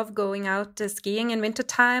skiers. They love going out skiing in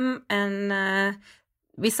wintertime. And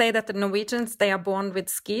we say that the Norwegians, they are born with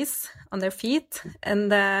skis on their feet. And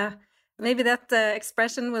maybe that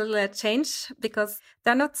expression will change because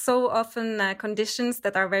there are not so often conditions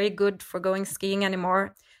that are very good for going skiing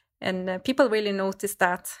anymore. And people really notice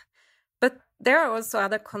that. But there are also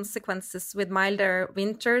other consequences with milder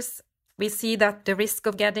winters. We see that the risk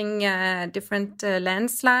of getting different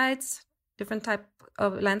landslides, different type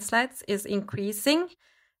of landslides is increasing.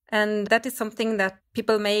 And that is something that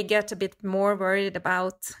people may get a bit more worried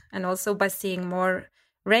about. And also by seeing more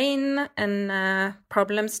rain and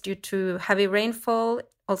problems due to heavy rainfall,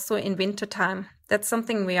 also in wintertime. That's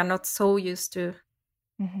something we are not so used to.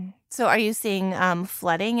 Mm-hmm. So are you seeing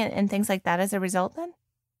flooding and things like that as a result then?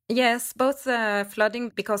 Yes, both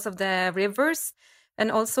flooding because of the rivers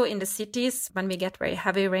and also in the cities. When we get very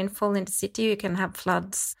heavy rainfall in the city, you can have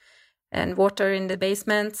floods and water in the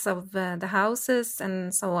basements of the houses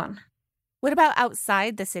and so on. What about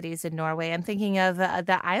outside the cities in Norway? I'm thinking of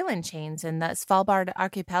the island chains and the Svalbard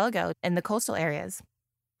archipelago and the coastal areas.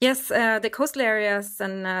 Yes, the coastal areas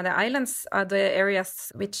and the islands are the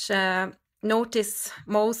areas which notice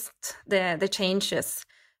most the changes.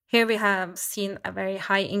 Here we have seen a very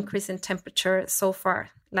high increase in temperature so far.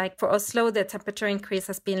 Like for Oslo, the temperature increase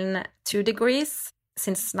has been 2 degrees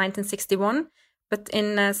since 1961. But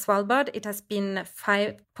in Svalbard, it has been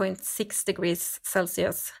 5.6 degrees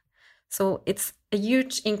Celsius. So it's a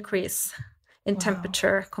huge increase in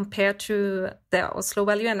temperature compared to the Oslo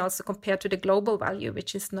value and also compared to the global value,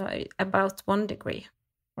 which is now about 1 degree.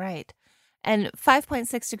 Right. And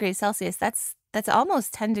 5.6 degrees Celsius, that's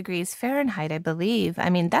almost 10 degrees Fahrenheit, I believe. I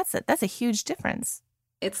mean, that's a huge difference.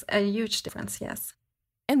 It's a huge difference, yes.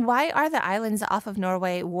 And why are the islands off of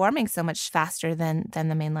Norway warming so much faster than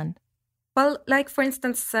the mainland? Well, like for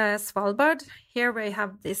instance, Svalbard, here we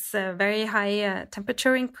have this very high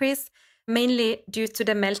temperature increase, mainly due to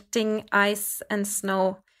the melting ice and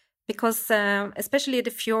snow, because especially the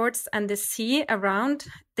fjords and the sea around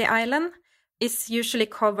the island is usually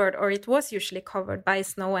covered, or it was usually covered by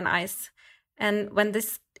snow and ice. And when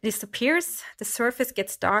this disappears, the surface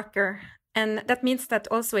gets darker. And that means that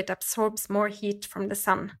also it absorbs more heat from the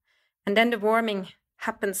sun. And then the warming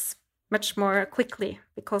happens much more quickly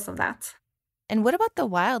because of that. And what about the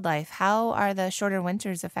wildlife? How are the shorter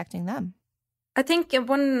winters affecting them? I think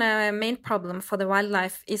one main problem for the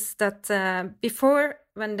wildlife is that before,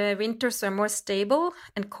 when the winters are more stable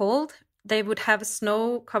and cold, they would have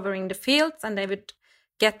snow covering the fields and they would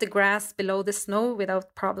get the grass below the snow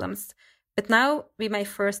without problems. But now we may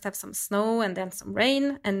first have some snow and then some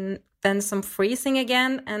rain and then some freezing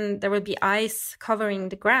again, and there will be ice covering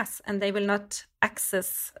the grass and they will not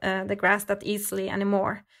access the grass that easily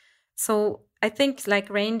anymore. So I think like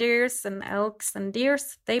reindeers and elks and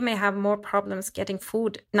deers, they may have more problems getting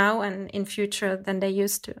food now and in future than they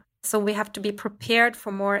used to. So we have to be prepared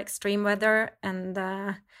for more extreme weather and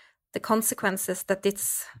the consequences that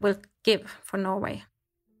this will give for Norway.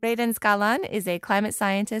 Reidun Skaland is a climate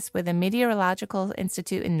scientist with the Meteorological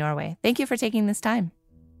Institute in Norway. Thank you for taking this time.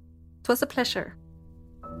 It was a pleasure.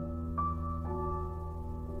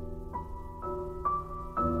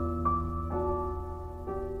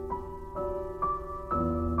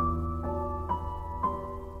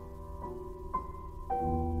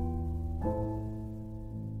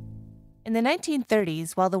 In In the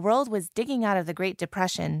 1930s, while the world was digging out of the Great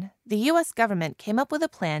Depression, the U.S. government came up with a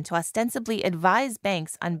plan to ostensibly advise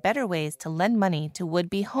banks on better ways to lend money to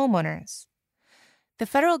would-be homeowners. The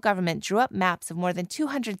federal government drew up maps of more than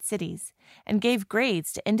 200 cities and gave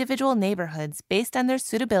grades to individual neighborhoods based on their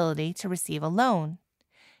suitability to receive a loan.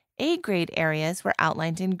 A-grade areas were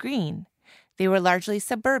outlined in green. They were largely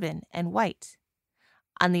suburban and white.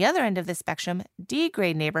 On the other end of the spectrum,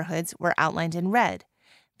 D-grade neighborhoods were outlined in red.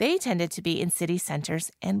 They tended to be in city centers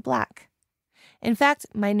and black. In fact,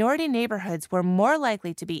 minority neighborhoods were more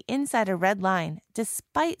likely to be inside a red line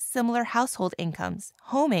despite similar household incomes,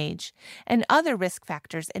 home age, and other risk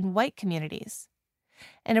factors in white communities.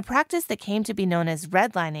 In a practice that came to be known as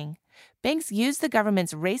redlining, banks used the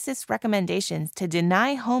government's racist recommendations to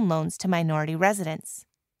deny home loans to minority residents.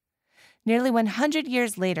 Nearly 100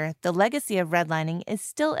 years later, the legacy of redlining is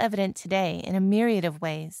still evident today in a myriad of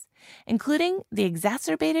ways, including the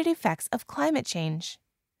exacerbated effects of climate change.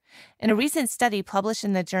 In a recent study published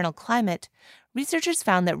in the journal Climate, researchers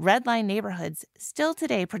found that redline neighborhoods, still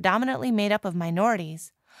today predominantly made up of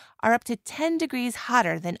minorities, are up to 10 degrees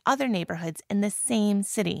hotter than other neighborhoods in the same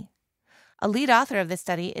city. A lead author of this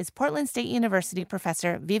study is Portland State University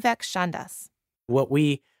professor Vivek Chandas. What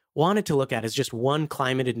we wanted to look at is just one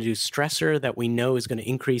climate-induced stressor that we know is going to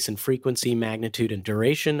increase in frequency, magnitude, and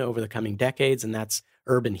duration over the coming decades, and that's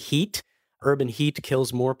urban heat. Urban heat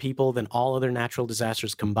kills more people than all other natural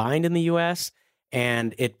disasters combined in the U.S.,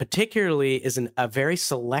 and it particularly is a very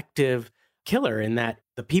selective killer in that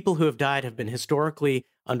the people who have died have been historically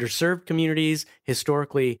underserved communities,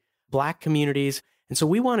 historically Black communities. And so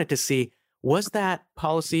we wanted to see, was that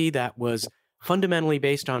policy that was fundamentally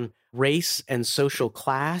based on race and social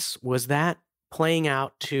class, was that playing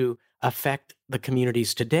out to affect the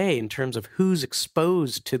communities today in terms of who's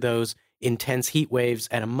exposed to those intense heat waves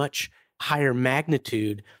at a much higher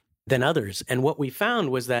magnitude than others? And what we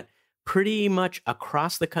found was that pretty much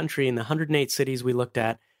across the country in the 108 cities we looked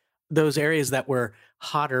at, those areas that were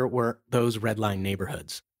hotter were those redline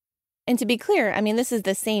neighborhoods. And to be clear, I mean, this is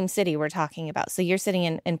the same city we're talking about. So you're sitting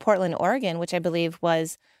in Portland, Oregon, which I believe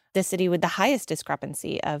was the city with the highest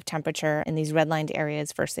discrepancy of temperature in these redlined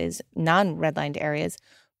areas versus non-redlined areas.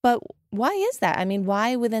 But why is that? I mean,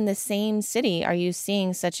 why within the same city are you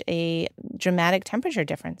seeing such a dramatic temperature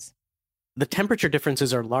difference? The temperature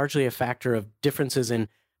differences are largely a factor of differences in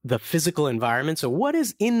the physical environment. So what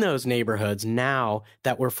is in those neighborhoods now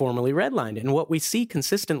that were formerly redlined? And what we see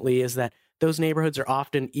consistently is that those neighborhoods are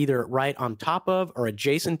often either right on top of or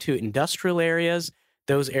adjacent to industrial areas.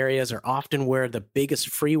 Those areas are often where the biggest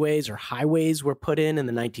freeways or highways were put in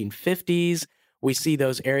the 1950s. We see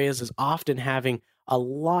those areas as often having a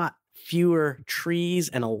lot fewer trees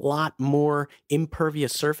and a lot more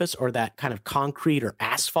impervious surface, or that kind of concrete or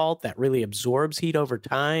asphalt that really absorbs heat over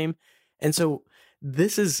time. And so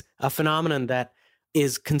this is a phenomenon that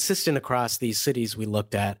is consistent across these cities we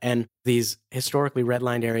looked at. And these historically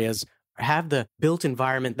redlined areas have the built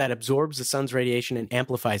environment that absorbs the sun's radiation and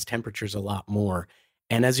amplifies temperatures a lot more.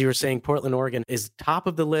 And as you were saying, Portland, Oregon is top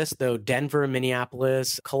of the list, though Denver,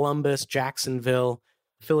 Minneapolis, Columbus, Jacksonville,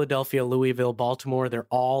 Philadelphia, Louisville, Baltimore, they're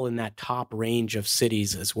all in that top range of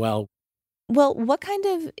cities as well. Well, what kind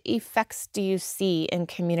of effects do you see in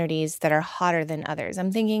communities that are hotter than others?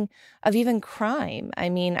 I'm thinking of even crime. I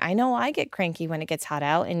mean, I know I get cranky when it gets hot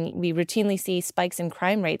out, and we routinely see spikes in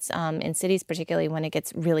crime rates in cities, particularly when it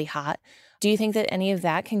gets really hot. Do you think that any of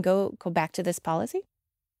that can go back to this policy?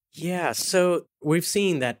 Yeah, so we've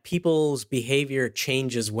seen that people's behavior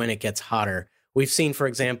changes when it gets hotter. We've seen, for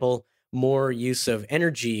example, more use of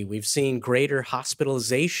energy. We've seen greater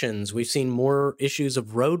hospitalizations. We've seen more issues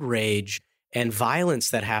of road rage and violence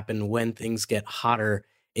that happen when things get hotter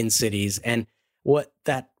in cities. And what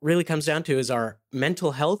that really comes down to is our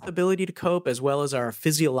mental health ability to cope, as well as our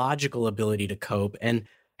physiological ability to cope, and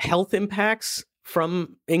health impacts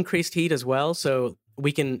from increased heat as well. So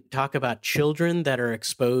we can talk about children that are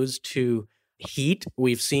exposed to heat.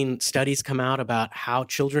 We've seen studies come out about how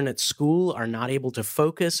children at school are not able to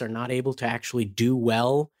focus, are not able to actually do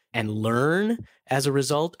well and learn as a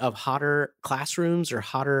result of hotter classrooms or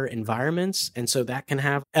hotter environments. And so that can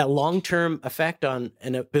have a long-term effect on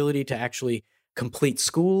an ability to actually complete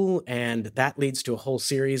school, and that leads to a whole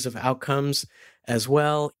series of outcomes as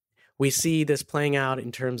well. We see this playing out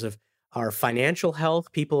in terms of our financial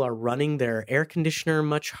health. People are running their air conditioner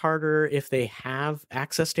much harder if they have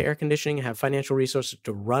access to air conditioning, have financial resources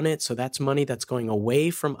to run it. So that's money that's going away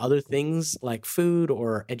from other things like food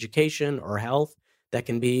or education or health that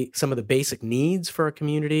can be some of the basic needs for a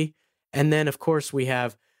community. And then, of course, we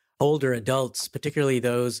have older adults, particularly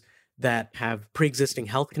those that have pre-existing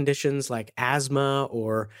health conditions like asthma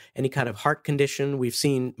or any kind of heart condition. We've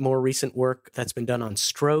seen more recent work that's been done on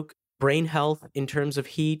stroke, brain health in terms of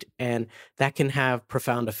heat, and that can have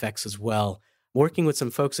profound effects as well. Working with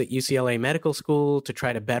some folks at UCLA Medical School to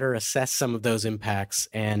try to better assess some of those impacts.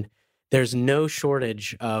 And there's no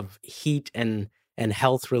shortage of heat and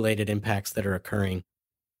health-related impacts that are occurring.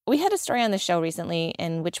 We had a story on the show recently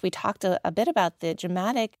in which we talked a bit about the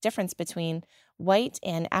dramatic difference between white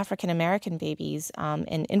and African-American babies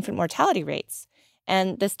in infant mortality rates.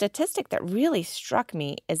 And the statistic that really struck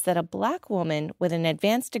me is that a Black woman with an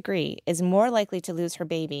advanced degree is more likely to lose her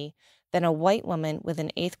baby than a white woman with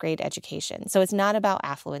an 8th grade education. So it's not about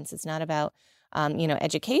affluence. It's not about,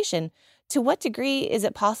 education. To what degree is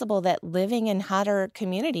it possible that living in hotter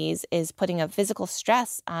communities is putting a physical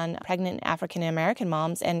stress on pregnant African-American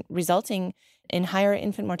moms and resulting in higher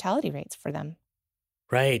infant mortality rates for them?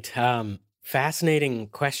 Right. Fascinating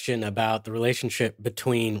question about the relationship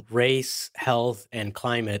between race, health, and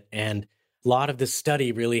climate. And a lot of this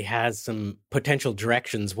study really has some potential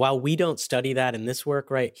directions. While we don't study that in this work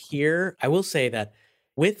right here, I will say that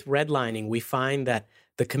with redlining, we find that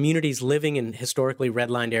the communities living in historically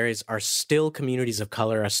redlined areas are still communities of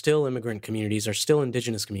color, are still immigrant communities, are still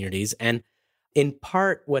indigenous communities. And in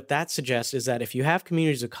part, what that suggests is that if you have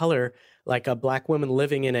communities of color, like a Black woman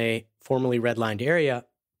living in a formerly redlined area,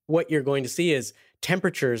 what you're going to see is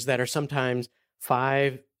temperatures that are sometimes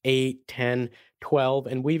 5, 8, 10, 12,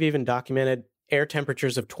 and we've even documented air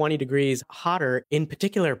temperatures of 20 degrees hotter in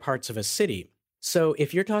particular parts of a city. So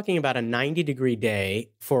if you're talking about a 90-degree day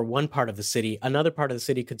for one part of the city, another part of the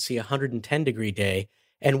city could see a 110-degree day.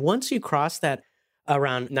 And once you cross that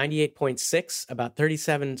around 98.6, about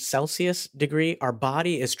 37 Celsius degree, our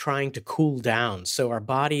body is trying to cool down. So our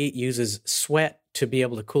body uses sweat to be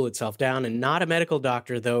able to cool itself down. And not a medical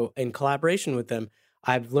doctor, though, in collaboration with them,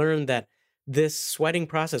 I've learned that this sweating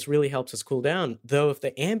process really helps us cool down. Though if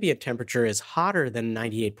the ambient temperature is hotter than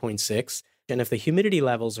 98.6, and if the humidity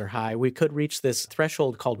levels are high, we could reach this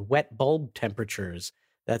threshold called wet bulb temperatures.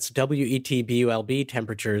 That's WET-BULB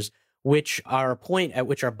temperatures, which are a point at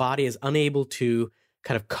which our body is unable to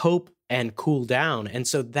kind of cope and cool down. And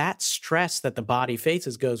so that stress that the body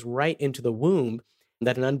faces goes right into the womb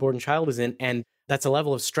that an unborn child is in. And that's a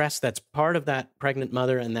level of stress that's part of that pregnant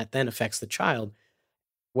mother and that then affects the child.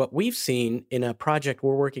 What we've seen in a project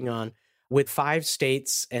we're working on with 5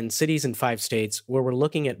 states and cities in 5 states, where we're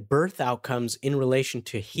looking at birth outcomes in relation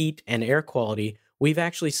to heat and air quality, we've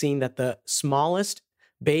actually seen that the smallest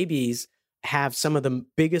babies have some of the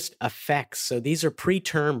biggest effects. So these are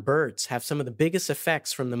preterm births, have some of the biggest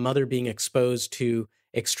effects from the mother being exposed to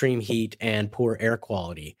extreme heat and poor air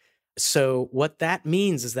quality. So what that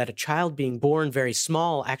means is that a child being born very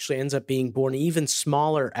small actually ends up being born even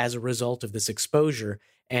smaller as a result of this exposure.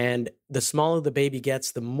 And the smaller the baby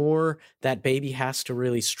gets, the more that baby has to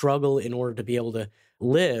really struggle in order to be able to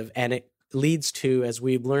live. And it leads to, as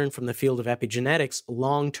we've learned from the field of epigenetics,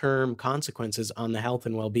 long-term consequences on the health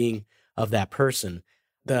and well-being of that person.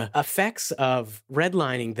 The effects of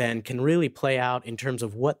redlining then can really play out in terms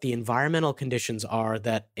of what the environmental conditions are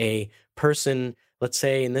that a person, let's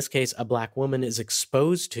say in this case, a Black woman, is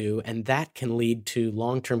exposed to, and that can lead to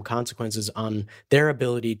long-term consequences on their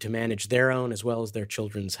ability to manage their own as well as their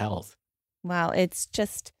children's health. Wow, it's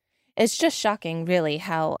just shocking, really,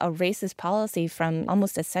 how a racist policy from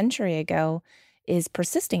almost a century ago is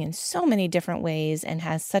persisting in so many different ways and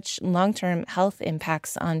has such long-term health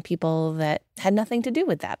impacts on people that had nothing to do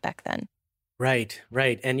with that back then. Right.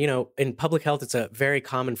 And, in public health, it's a very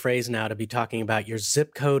common phrase now to be talking about your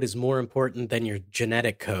zip code is more important than your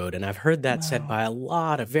genetic code. And I've heard that said by a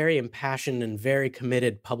lot of very impassioned and very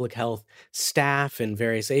committed public health staff in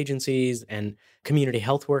various agencies and community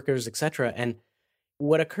health workers, et cetera. And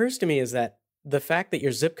what occurs to me is that the fact that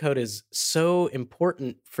your zip code is so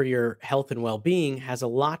important for your health and well-being has a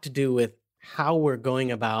lot to do with how we're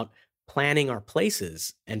going about planning our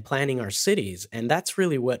places and planning our cities. And that's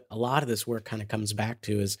really what a lot of this work kind of comes back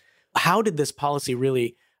to, is how did this policy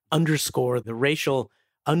really underscore the racial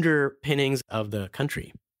underpinnings of the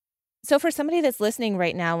country? So for somebody that's listening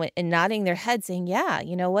right now and nodding their head saying, yeah,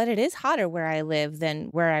 you know what, it is hotter where I live than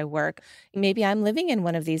where I work. Maybe I'm living in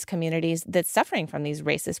one of these communities that's suffering from these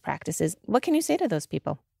racist practices. What can you say to those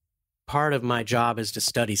people? Part of my job is to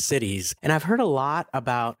study cities. And I've heard a lot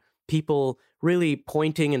about people really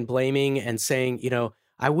pointing and blaming and saying,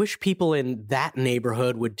 I wish people in that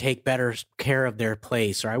neighborhood would take better care of their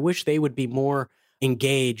place, or I wish they would be more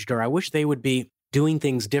engaged, or I wish they would be doing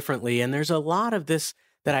things differently. And there's a lot of this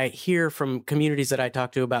that I hear from communities that I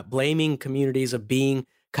talk to about blaming communities of being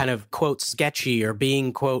kind of, quote, sketchy or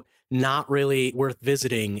being, quote, not really worth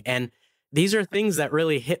visiting. And these are things that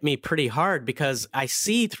really hit me pretty hard because I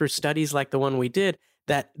see through studies like the one we did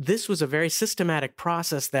that this was a very systematic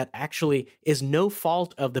process that actually is no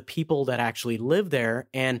fault of the people that actually live there.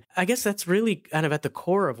 And I guess that's really kind of at the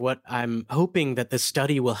core of what I'm hoping that this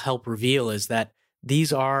study will help reveal, is that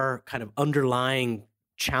these are kind of underlying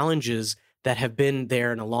challenges that have been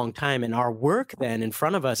there in a long time. And our work then in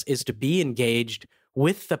front of us is to be engaged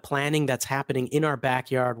with the planning that's happening in our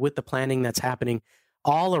backyard, with the planning that's happening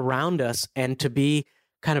all around us, and to be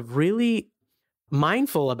kind of really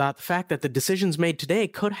mindful about the fact that the decisions made today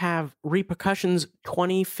could have repercussions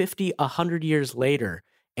 20, 50, 100 years later,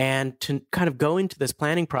 and to kind of go into this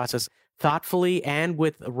planning process thoughtfully and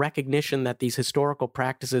with a recognition that these historical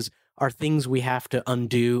practices are things we have to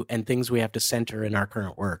undo and things we have to center in our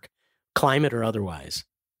current work, climate or otherwise.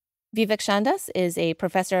 Vivek Chandas is a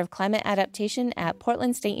professor of climate adaptation at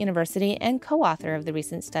Portland State University and co-author of the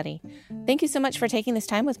recent study. Thank you so much for taking this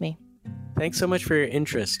time with me. Thanks so much for your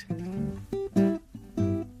interest.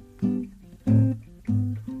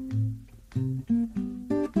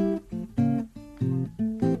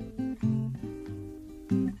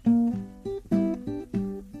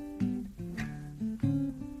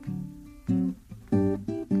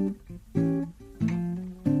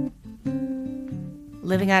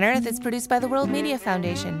 Living on Earth is produced by the World Media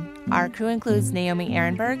Foundation. Our crew includes Naomi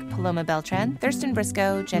Ehrenberg, Paloma Beltran, Thurston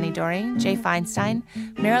Briscoe, Jenny Doring, Jay Feinstein,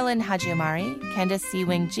 Marilyn Hajiamari, Candace C.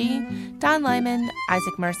 Wing G, Don Lyman,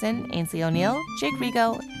 Isaac Merson, Ainsley O'Neill, Jake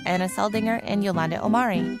Rigo, Anna Seldinger, and Yolanda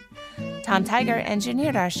Omari. Tom Tiger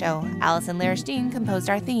engineered our show. Allison Larish-Dean composed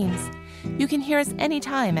our themes. You can hear us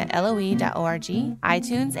anytime at LOE.org,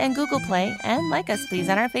 iTunes, and Google Play, and like us please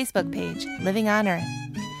on our Facebook page, Living on Earth.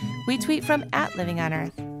 We tweet from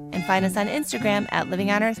 @LivingOnEarth and find us on Instagram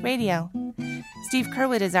 @LivingOnEarthRadio. Steve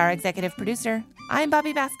Curwood is our executive producer. I'm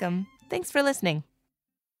Bobby Bascom. Thanks for listening.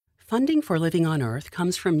 Funding for Living on Earth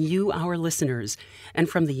comes from you, our listeners, and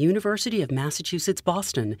from the University of Massachusetts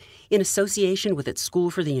Boston, in association with its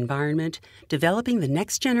School for the Environment, developing the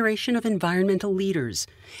next generation of environmental leaders,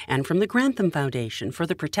 and from the Grantham Foundation for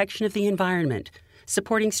the Protection of the Environment,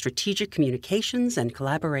 supporting strategic communications and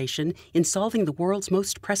collaboration in solving the world's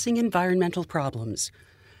most pressing environmental problems.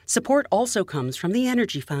 Support also comes from the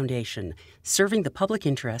Energy Foundation, serving the public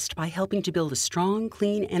interest by helping to build a strong,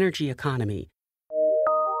 clean energy economy.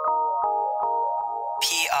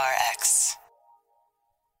 PRX.